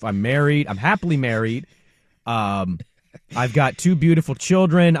life. I'm married. I'm happily married. I've got 2 beautiful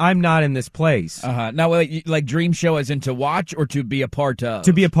children. I'm not in this place. Now, like dream show as in to watch or to be a part of?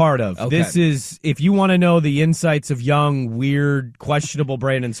 To be a part of. Okay. This is, if you want to know the insights of young, weird, questionable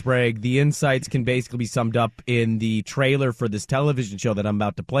Brandon Sprague, the insights can basically be summed up in the trailer for this television show that I'm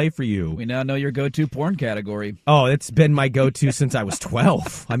about to play for you. We now know your go-to porn category. Oh, it's been my go-to since I was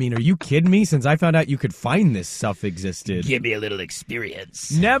 12. I mean, are you kidding me? Since I found out you could find this stuff existed. Give me a little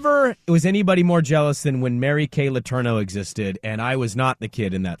experience. Never was anybody more jealous than when Mary Kay Letourneau existed, and I was not the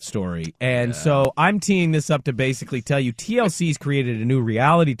kid in that story. And so I'm teeing this up to basically tell you TLC's created a new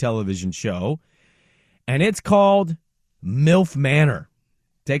reality television show, and it's called MILF Manor.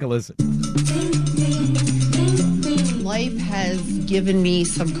 Take a listen. Life has given me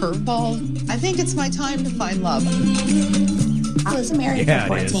some curveballs. I think it's my time to find love. I was married for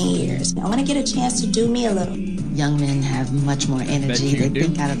 14 years. I want to get a chance to do me a little. Young men have much more energy. They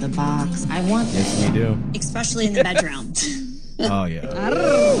think out of the box. I want that. Yes, we do. Especially in the bedroom. Oh, yeah.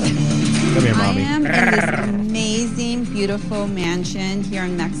 Come here, Mommy. I am in this amazing, beautiful mansion here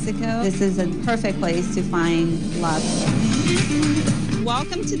in Mexico. This is a perfect place to find love.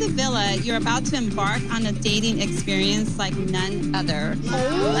 Welcome to the villa. You're about to embark on a dating experience like none other.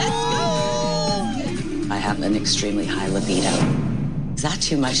 Let's go. I have an extremely high libido. Is that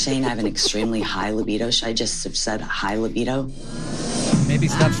too much saying I have an extremely high libido? Should I just have said high libido? Maybe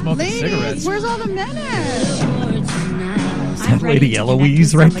stop smoking cigarettes. Where's all the men at? Is that Lady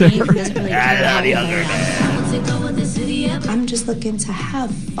Eloise right there? I love younger man. I'm just looking to have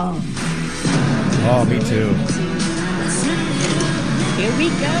fun. Oh, me too. Here we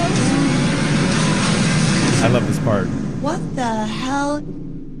go. I love this part. What the hell?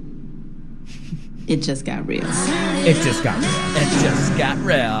 It just got real. It just got real. It just got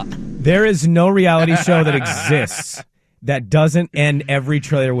real. There is no reality show that exists that doesn't end every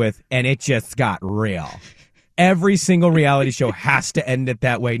trailer with, and it just got real. Every single reality show has to end it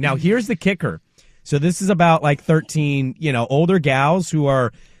that way. Now, here's the kicker. So this is about like 13, older gals who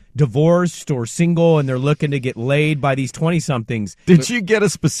are divorced or single, and they're looking to get laid by these 20-somethings. Did you get a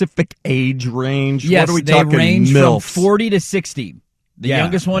specific age range? Yes, what are we they talking, range MILFs? from 40 to 60. The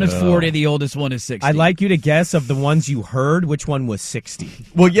youngest one is 40, the oldest one is 60. I'd like you to guess of the ones you heard, which one was 60.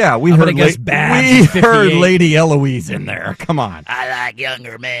 Well, yeah, we heard Lady Eloise in there. Come on. I like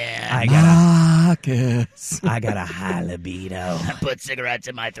younger men. I got a high libido. I put cigarettes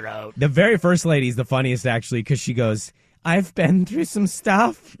in my throat. The very first lady is the funniest, actually, because she goes, I've been through some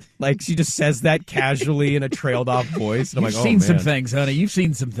stuff. Like, she just says that casually in a trailed-off voice. And I'm You've like, seen some man. things, honey. You've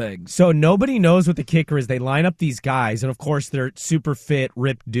seen some things. So nobody knows what the kicker is. They line up these guys, and of course they're super fit,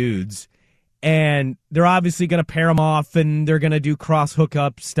 ripped dudes. And they're obviously going to pair them off, and they're going to do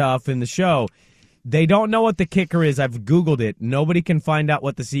cross-hookup stuff in the show. They don't know what the kicker is. I've Googled it. Nobody can find out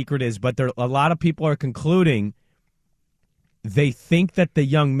what the secret is, but a lot of people are concluding they think that the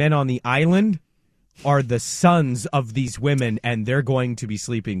young men on the island are the sons of these women, and they're going to be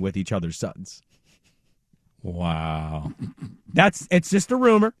sleeping with each other's sons. Wow. It's just a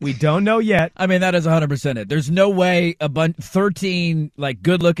rumor. We don't know yet. I mean, that is 100% it. There's no way 13 like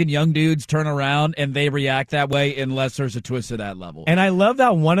good-looking young dudes turn around and they react that way unless there's a twist to that level. And I love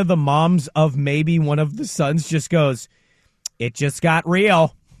that one of the moms of maybe one of the sons just goes, "It just got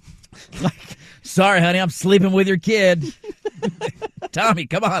real." Like, sorry, honey, I'm sleeping with your kid. Tommy,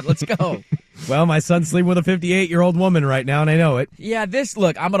 come on, let's go. Well, my son's sleeping with a 58-year-old woman right now, and I know it. Yeah,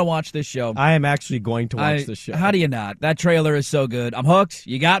 look, I'm going to watch this show. I am actually going to watch this show. How do you not? That trailer is so good. I'm hooked.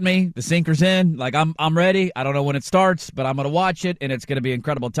 You got me. The sinker's in. Like, I'm ready. I don't know when it starts, but I'm going to watch it, and it's going to be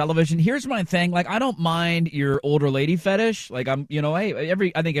incredible television. Here's my thing. Like, I don't mind your older lady fetish. Like,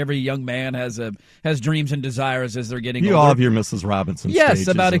 hey, I think every young man has dreams and desires as they're getting older. You all have your Mrs. Robinson Yes, stages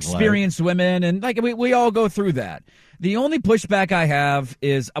about of experienced women, and like we all go through that. The only pushback I have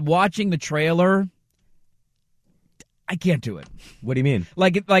is watching the trailer. I can't do it. What do you mean?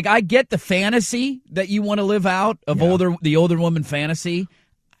 Like I get the fantasy that you want to live out of the older woman fantasy.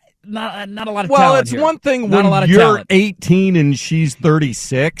 Not a lot of talent. Well, it's here. one thing Not when a lot of you're talent. 18 and she's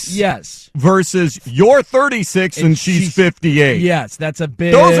 36. Yes. Versus you're 36 and she's 58. Yes, that's a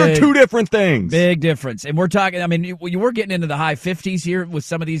big. Those are two different things. Big difference. And we're talking, I mean, we're getting into the high 50s here with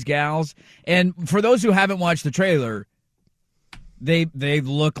some of these gals. And for those who haven't watched the trailer, they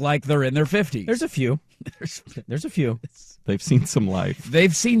look like they're in their 50s. There's a few. There's a few. They've seen some life.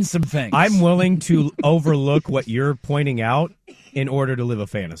 They've seen some things. I'm willing to overlook what you're pointing out in order to live a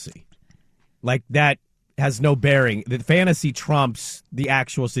fantasy. Like, that has no bearing. The fantasy trumps the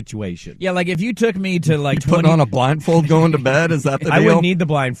actual situation. Yeah, like if you took me to like you putting on a blindfold going to bed? Is that the deal? I wouldn't need the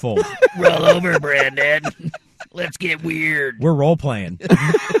blindfold. Roll over, Brandon. Let's get weird. We're role playing.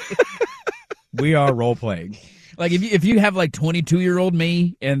 We are role playing. Like if you have like 22-year-old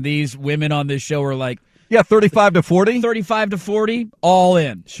me and these women on this show are like, yeah, 35 to 40? 35 to 40, all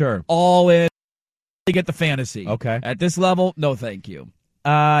in. Sure. All in. You get the fantasy. Okay. At this level, no thank you.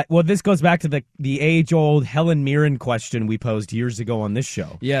 Well, this goes back to the age-old Helen Mirren question we posed years ago on this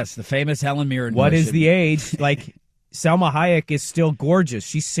show. Yes, the famous Helen Mirren What question. is the age? Like, Salma Hayek is still gorgeous.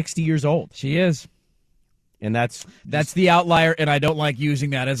 She's 60 years old. She is. And that's the outlier, and I don't like using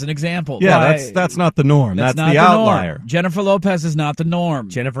that as an example. Yeah, that's not the norm. That's not the outlier. Norm. Jennifer Lopez is not the norm.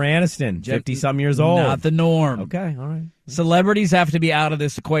 Jennifer Aniston, 50-some years old. Not the norm. Okay, all right. Celebrities have to be out of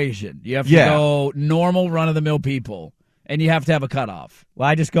this equation. You have to go normal, run-of-the-mill people, and you have to have a cutoff.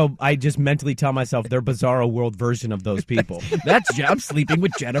 Well, I just mentally tell myself they're Bizarro World version of those people. I'm sleeping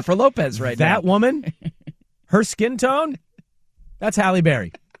with Jennifer Lopez right now. That woman, her skin tone, that's Halle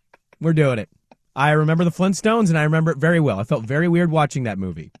Berry. We're doing it. I remember the Flintstones, and I remember it very well. I felt very weird watching that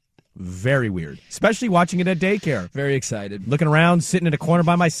movie. Very weird. Especially watching it at daycare. Very excited. Looking around, sitting in a corner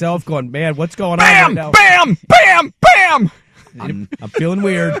by myself, going, man, what's going on Bam! right now? Bam! Bam! Bam! I'm feeling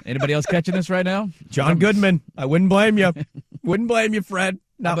weird. Anybody else catching this right now? John Goodman. I wouldn't blame you. Wouldn't blame you, Fred.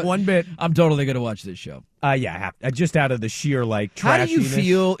 Not one bit. I'm totally going to watch this show. Yeah, I have to. Just out of the sheer, like, trashiness. How do you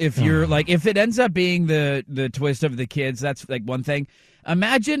feel if you're, like, if it ends up being the twist of the kids, that's, like, one thing.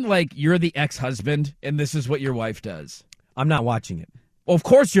 Imagine, like, you're the ex-husband, and this is what your wife does. I'm not watching it. Well, of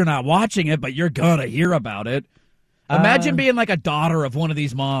course you're not watching it, but you're going to hear about it. Imagine being like a daughter of one of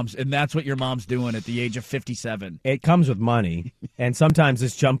these moms, and that's what your mom's doing at the age of 57. It comes with money, and sometimes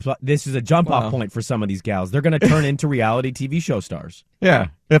this is a jump-off point for some of these gals. They're going to turn into reality TV show stars. Yeah.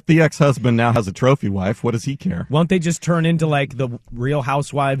 If the ex-husband now has a trophy wife, what does he care? Won't they just turn into, like, the Real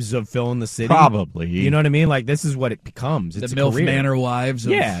Housewives of Phil in the City? Probably. You know what I mean? Like, this is what it becomes. It's the a MILF career. Manor wives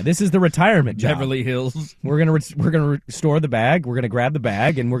of this is the retirement job. Beverly Hills. We're gonna restore the bag. We're gonna grab the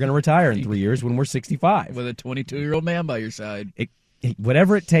bag, and we're gonna retire in 3 years when we're 65 with a 22-year-old man by your side.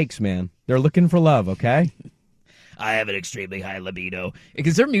 Whatever it takes, man. They're looking for love. Okay. I have an extremely high libido.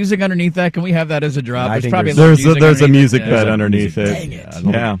 Is there music underneath that? Can we have that as a drop? There's a music bed underneath it. Dang it.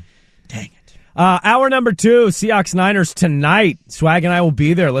 Yeah. Dang it. Hour number 2, Seahawks Niners tonight. Swag and I will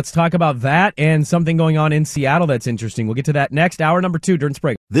be there. Let's talk about that and something going on in Seattle that's interesting. We'll get to that next. Hour number 2 during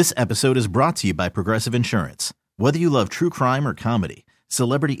Sprague. This episode is brought to you by Progressive Insurance. Whether you love true crime or comedy,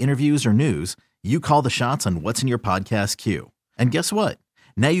 celebrity interviews or news, you call the shots on what's in your podcast queue. And guess what?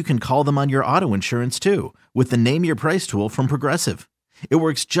 Now you can call them on your auto insurance too with the Name Your Price tool from Progressive. It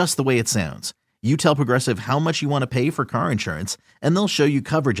works just the way it sounds. You tell Progressive how much you want to pay for car insurance, and they'll show you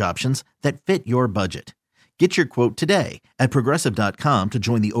coverage options that fit your budget. Get your quote today at Progressive.com to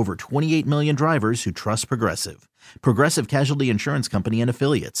join the over 28 million drivers who trust Progressive. Progressive Casualty Insurance Company and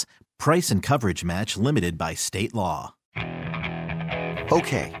Affiliates. Price and coverage match limited by state law.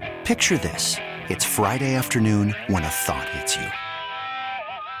 Okay, picture this. It's Friday afternoon when a thought hits you.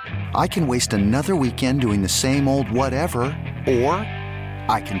 I can waste another weekend doing the same old whatever, or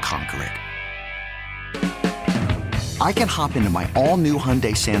I can conquer it. I can hop into my all-new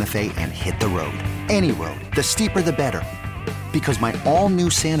Hyundai Santa Fe and hit the road. Any road. The steeper, the better. Because my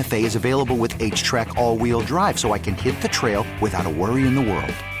all-new Santa Fe is available with H-Track all-wheel drive, so I can hit the trail without a worry in the world.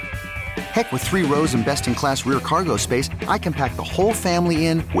 Heck, with 3 rows and best-in-class rear cargo space, I can pack the whole family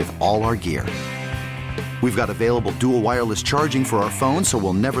in with all our gear. We've got available dual wireless charging for our phones, so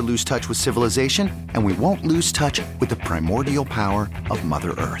we'll never lose touch with civilization, and we won't lose touch with the primordial power of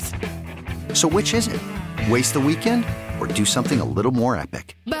Mother Earth. So which is it? Waste the weekend or do something a little more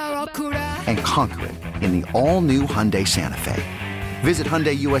epic? And conquer it in the all-new Hyundai Santa Fe. Visit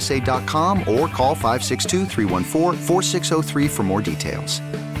HyundaiUSA.com or call 562-314-4603 for more details.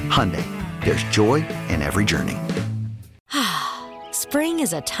 Hyundai, there's joy in every journey. Spring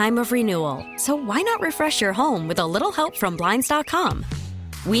is a time of renewal, so why not refresh your home with a little help from Blinds.com?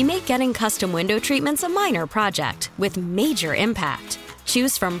 We make getting custom window treatments a minor project with major impact.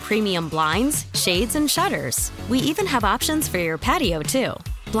 Choose from premium blinds, shades, and shutters. We even have options for your patio, too.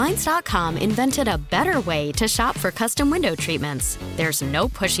 Blinds.com invented a better way to shop for custom window treatments. There's no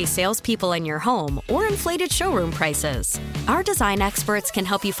pushy salespeople in your home or inflated showroom prices. Our design experts can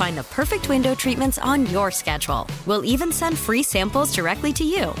help you find the perfect window treatments on your schedule. We'll even send free samples directly to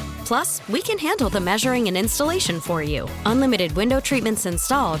you. Plus, we can handle the measuring and installation for you. Unlimited window treatments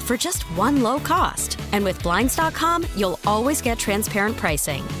installed for just one low cost. And with Blinds.com, you'll always get transparent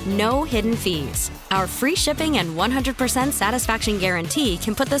pricing. No hidden fees. Our free shipping and 100% satisfaction guarantee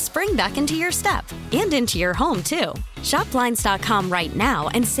can put the spring back into your step and into your home, too. Shop Blinds.com right now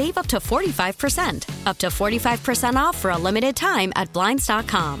and save up to 45%. Up to 45% off for a limited time at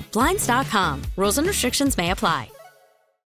Blinds.com. Blinds.com. Rules and restrictions may apply.